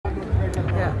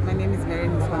Yeah, my name is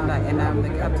Mary-Anne Musonda and I'm the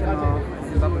captain of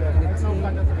Zimbabwe cricket team.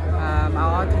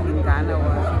 Our outing in Ghana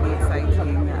was really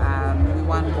exciting. We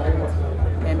won gold,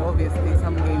 and obviously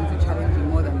some games were challenging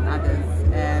more than others.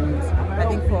 And I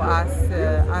think for us,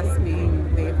 us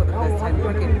being there for the first time,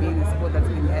 cricket being a sport that's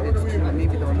been added to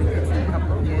maybe the Olympics in a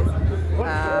couple of years,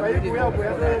 really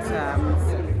hopeful that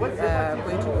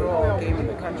going to grow our game in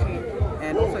the country.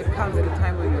 And also it comes at a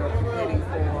time when we're preparing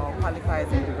for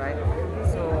qualifiers in Dubai.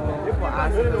 So for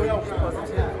us, it was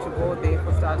positive to go there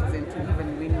for starters and to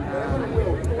even win the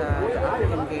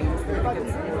African games, the cricket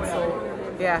sport. So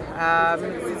yeah,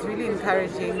 it's really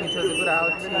encouraging. It was a good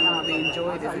outing. We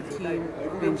enjoyed as a team.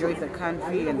 We enjoyed the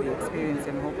country and the experience,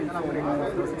 and hoping for more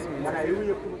of those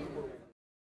experiences.